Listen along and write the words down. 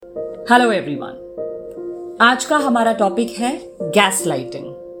Hello everyone, आज का हमारा टॉपिक है गैसलाइटिंग।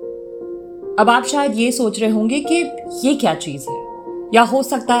 अब आप शायद ये सोच रहे होंगे कि ये क्या चीज है, या हो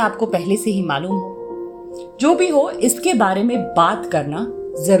सकता है आपको पहले से ही मालूम हो। जो भी हो, इसके बारे में बात करना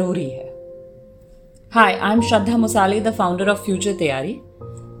जरूरी है। हाय, I am Shraddha Musale, the founder of future तैयारी।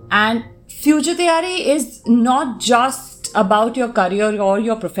 एंड फ्यूचर तैयारी is not just about your career और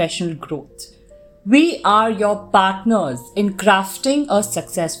your professional growth. We are your partners in crafting a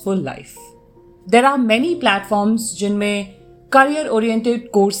successful life. There are many platforms जिनमें career oriented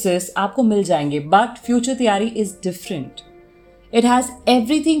courses आपको मिल जाएंगे, but Future Theory is different. It has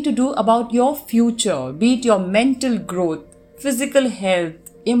everything to do about your future, be it your mental growth, physical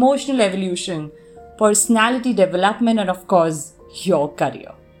health, emotional evolution, personality development, and of course, your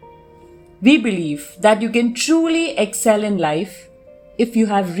career. We believe that you can truly excel in life if you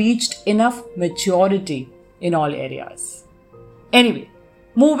have reached enough maturity in all areas. Anyway,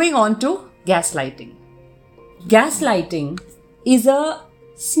 moving on to gaslighting. Gaslighting is a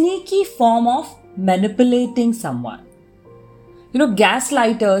sneaky form of manipulating someone.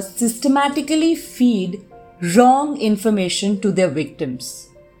 Gaslighters systematically feed wrong information to their victims.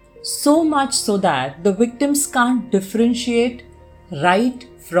 So much so that the victims can't differentiate right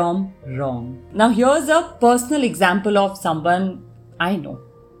from wrong. Now here's a personal example of someone I know.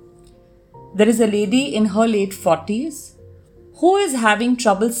 There is a lady in her late 40s who is having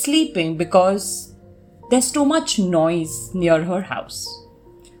trouble sleeping because there's too much noise near her house.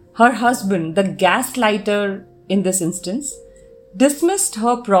 Her husband, the gaslighter in this instance, dismissed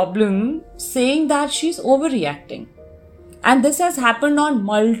her problem saying that she's overreacting. And this has happened on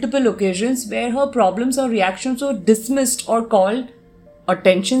multiple occasions where her problems or reactions were dismissed or called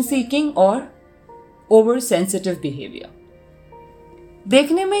attention seeking or oversensitive behavior.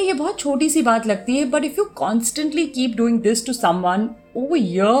 देखने में ये बहुत छोटी सी बात लगती है, but if you constantly keep doing this to someone over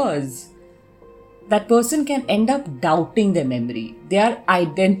years, that person can end up doubting their memory, their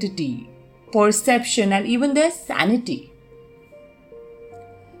identity, perception, and even their sanity.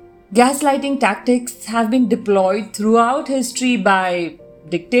 Gaslighting tactics have been deployed throughout history by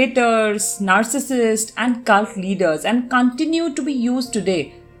dictators, narcissists, and cult leaders, and continue to be used today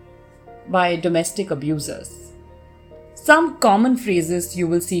by domestic abusers. Some common phrases you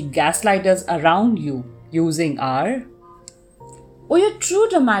will see gaslighters around you using are, "Oh, you're too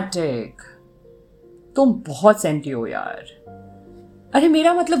dramatic. तुम बहुत senti हो यार. अरे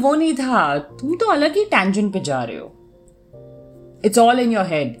मेरा मतलब वो नहीं था, तुम तो अलग ही टैंजेंट पे जा रहे हो. It's all in your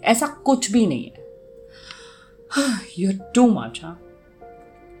head. ऐसा कुछ भी नहीं है. You're too much, huh?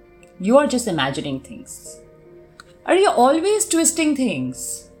 You are just imagining things. Are you always twisting things?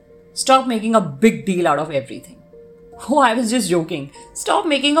 Stop making a big deal out of everything. Oh, I was just joking. Stop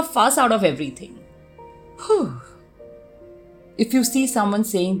making a fuss out of everything." If you see someone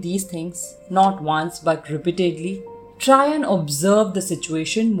saying these things, not once but repeatedly, try and observe the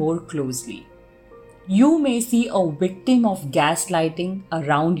situation more closely. You may see a victim of gaslighting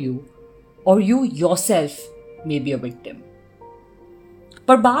around you, or you yourself may be a victim.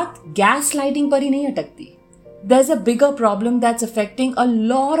 पर बात gaslighting पर ही नहीं अटकती. There's a bigger problem that's affecting a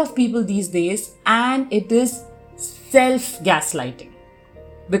lot of people these days, and it is self-gaslighting.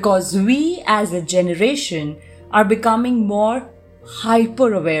 Because we as a generation are becoming more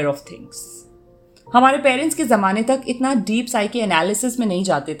hyper-aware of things. हमारे parents के ज़माने तक इतना deep psyche analysis में नहीं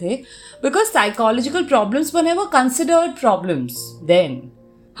जाते थे, because psychological problems were never considered problems then.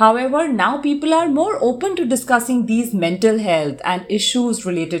 However, now people are more open to discussing these mental health and issues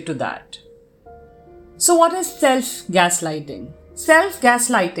related to that. So what is self-gaslighting?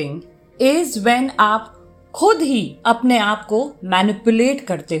 Self-gaslighting is when आप खुद ही अपने आप को manipulate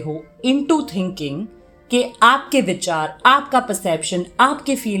करते हो into thinking कि आपके विचार, आपका परसेप्शन,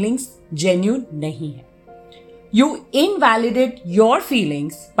 आपके फीलिंग्स जेन्युइन नहीं है. You invalidate your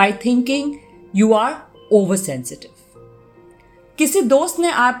feelings by thinking you are over sensitive. किसी दोस्त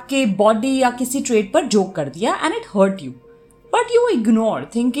ने आपके बॉडी या किसी ट्रेट पर जोक कर दिया and it hurt you, but you ignore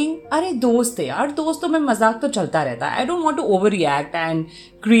thinking, अरे दोस्त है यार, दोस्तों में मजाक तो चलता रहता है, I don't want to over react and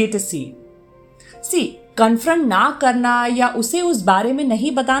create a scene. C, confront ना करना या उसे उस बारे में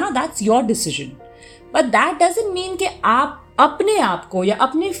नहीं बताना, that's your decision, but that doesn't mean कि आप अपने आप को या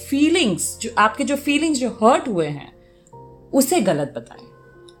अपने फीलिंग्स, जो आपके जो फीलिंग्स जो हर्ट हुए हैं, उसे गलत बताएं.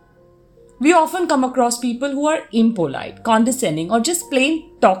 We often come across people who are impolite, condescending, or just plain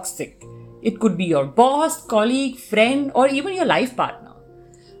toxic. It could be your boss, colleague, friend, or even your life partner.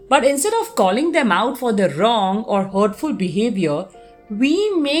 But instead of calling them out for their wrong or hurtful behavior, we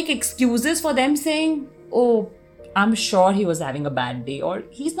make excuses for them saying, "Oh, I'm sure he was having a bad day," or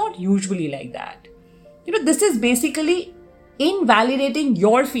 "He's not usually like that." This is basically invalidating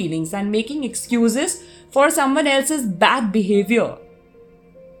your feelings and making excuses for someone else's bad behavior.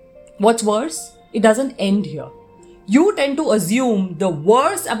 What's worse, it doesn't end here. You tend to assume the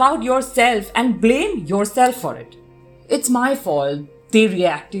worst about yourself and blame yourself for it. It's my fault they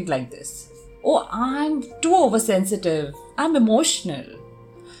reacted like this. Oh, I'm too oversensitive. I'm emotional.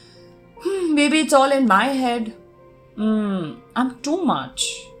 Maybe it's all in my head. I'm too much.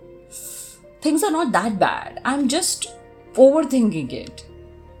 Things are not that bad. I'm just overthinking it.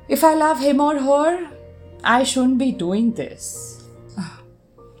 If I love him or her, I shouldn't be doing this.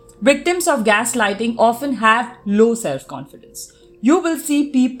 Victims of gaslighting often have low self-confidence. You will see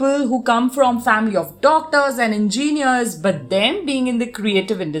people who come from family of doctors and engineers, but them being in the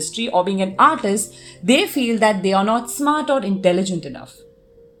creative industry or being an artist, they feel that they are not smart or intelligent enough.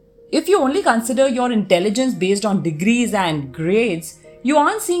 If you only consider your intelligence based on degrees and grades, you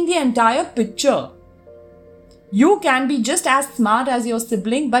aren't seeing the entire picture. You can be just as smart as your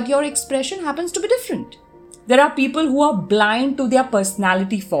sibling, but your expression happens to be different. There are people who are blind to their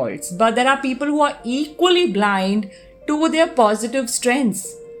personality faults, but there are people who are equally blind to their positive strengths.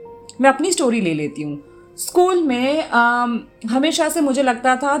 मैं अपनी story ले लेती हूँ. School में हमेशा से मुझे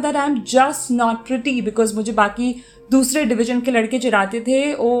लगता था that I'm just not pretty because मुझे बाकी दूसरे डिवीजन के लड़के चिढ़ाते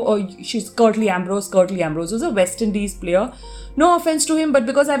थे. She's Curtly Ambrose was a West Indies player. No offense to him, but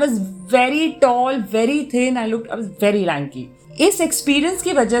because I was very tall, very thin, I was very lanky. इस experience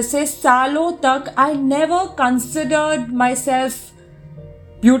की वजह से सालों तक I never considered myself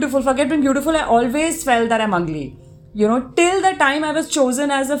beautiful. Forget being beautiful, I always felt that I'm ugly. Till the time I was chosen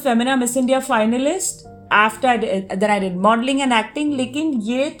as a Femina Miss India finalist. After then I did modeling and acting. लेकिन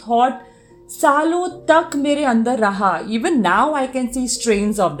ये thought सालों तक मेरे अंदर रहा. Even now I can see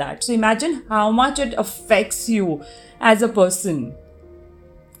strains of that. So imagine how much it affects you as a person.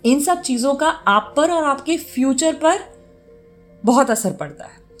 इन सब चीज़ों का आप पर और आपके फ्यूचर पर बहुत असर पड़ता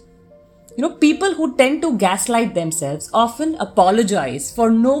है. People who tend to gaslight themselves often apologize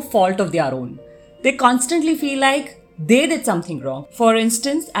for no fault of their own. They constantly feel like they did something wrong. For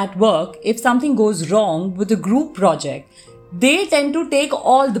instance, at work, if something goes wrong with a group project, they tend to take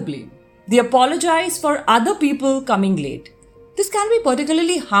all the blame. They apologize for other people coming late. This can be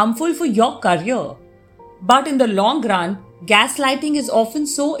particularly harmful for your career. But in the long run, gaslighting is often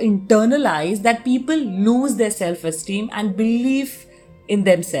so internalized that people lose their self-esteem and belief in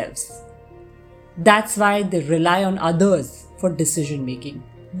themselves. That's why they rely on others for decision making.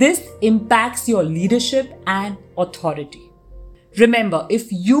 This impacts your leadership and authority. Remember,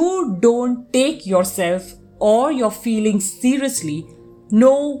 if you don't take yourself or your feelings seriously,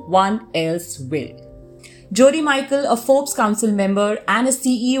 no one else will. Jody Michael, a Forbes Council member and a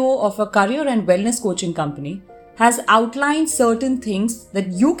CEO of a career and wellness coaching company, has outlined certain things that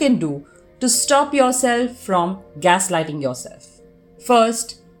you can do to stop yourself from gaslighting yourself.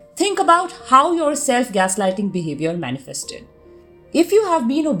 First, think about how your self-gaslighting behavior manifested. If you have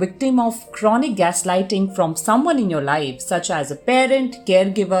been a victim of chronic gaslighting from someone in your life, such as a parent,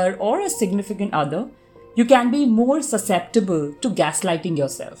 caregiver, or a significant other, you can be more susceptible to gaslighting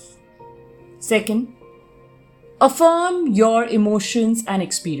yourself. Second, affirm your emotions and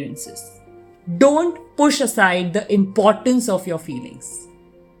experiences. Don't push aside the importance of your feelings.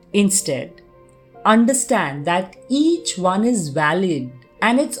 Instead, understand that each one is valid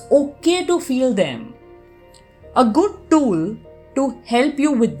and it's okay to feel them. A good tool to help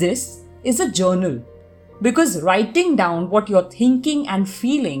you with this is a journal, because writing down what you're thinking and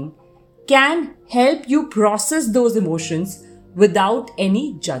feeling can help you process those emotions without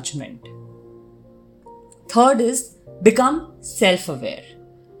any judgment. Third is become self-aware.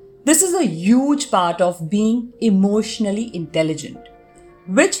 This is a huge part of being emotionally intelligent,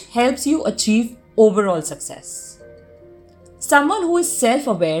 which helps you achieve overall success. Someone who is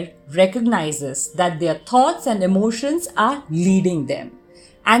self-aware recognizes that their thoughts and emotions are leading them,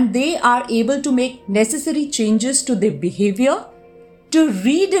 and they are able to make necessary changes to their behavior to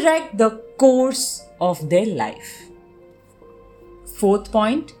redirect the course of their life. Fourth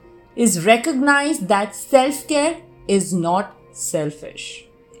point is recognize that self-care is not selfish.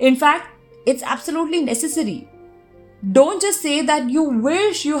 In fact, it's absolutely necessary. Don't just say that you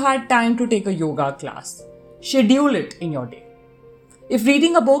wish you had time to take a yoga class. Schedule it in your day. If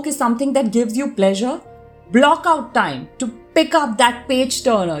reading a book is something that gives you pleasure, block out time to pick up that page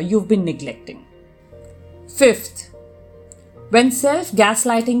turner you've been neglecting. Fifth, when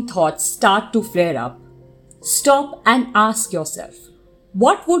self-gaslighting thoughts start to flare up, stop and ask yourself,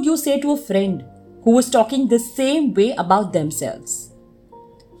 what would you say to a friend who was talking the same way about themselves?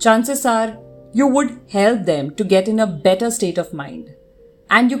 Chances are you would help them to get in a better state of mind,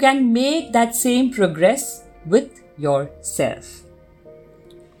 and you can make that same progress with yourself.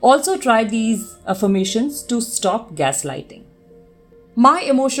 Also try these affirmations to stop gaslighting. My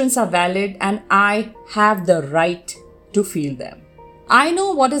emotions are valid and I have the right to feel them. I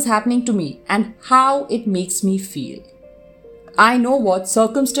know what is happening to me and how it makes me feel. I know what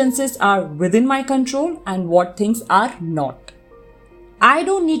circumstances are within my control and what things are not. I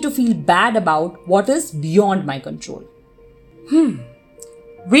don't need to feel bad about what is beyond my control.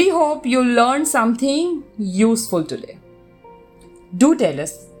 We hope you learned something useful today. Do tell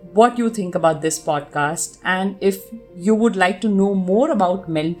us what you think about this podcast, and if you would like to know more about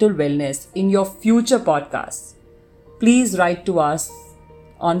mental wellness in your future podcasts, please write to us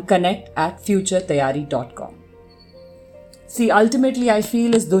on connect@futuretayari.com. See, ultimately, I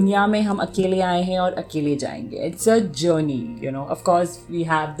feel इस दुनिया में हम अकेले आए हैं और अकेले जाएंगे. It's a journey, Of course, we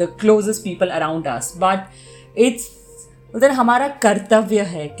have the closest people around us, but it's उधर हमारा कर्तव्य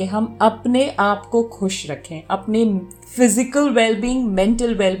है कि हम अपने आप को खुश रखें, अपने फिजिकल वेलबींग,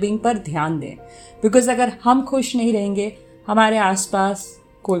 मेंटल वेलबींग पर ध्यान दें. बिकॉज अगर हम खुश नहीं रहेंगे, हमारे आसपास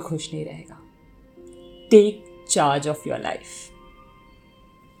कोई खुश नहीं रहेगा. Take charge of your life.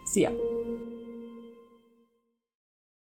 See ya.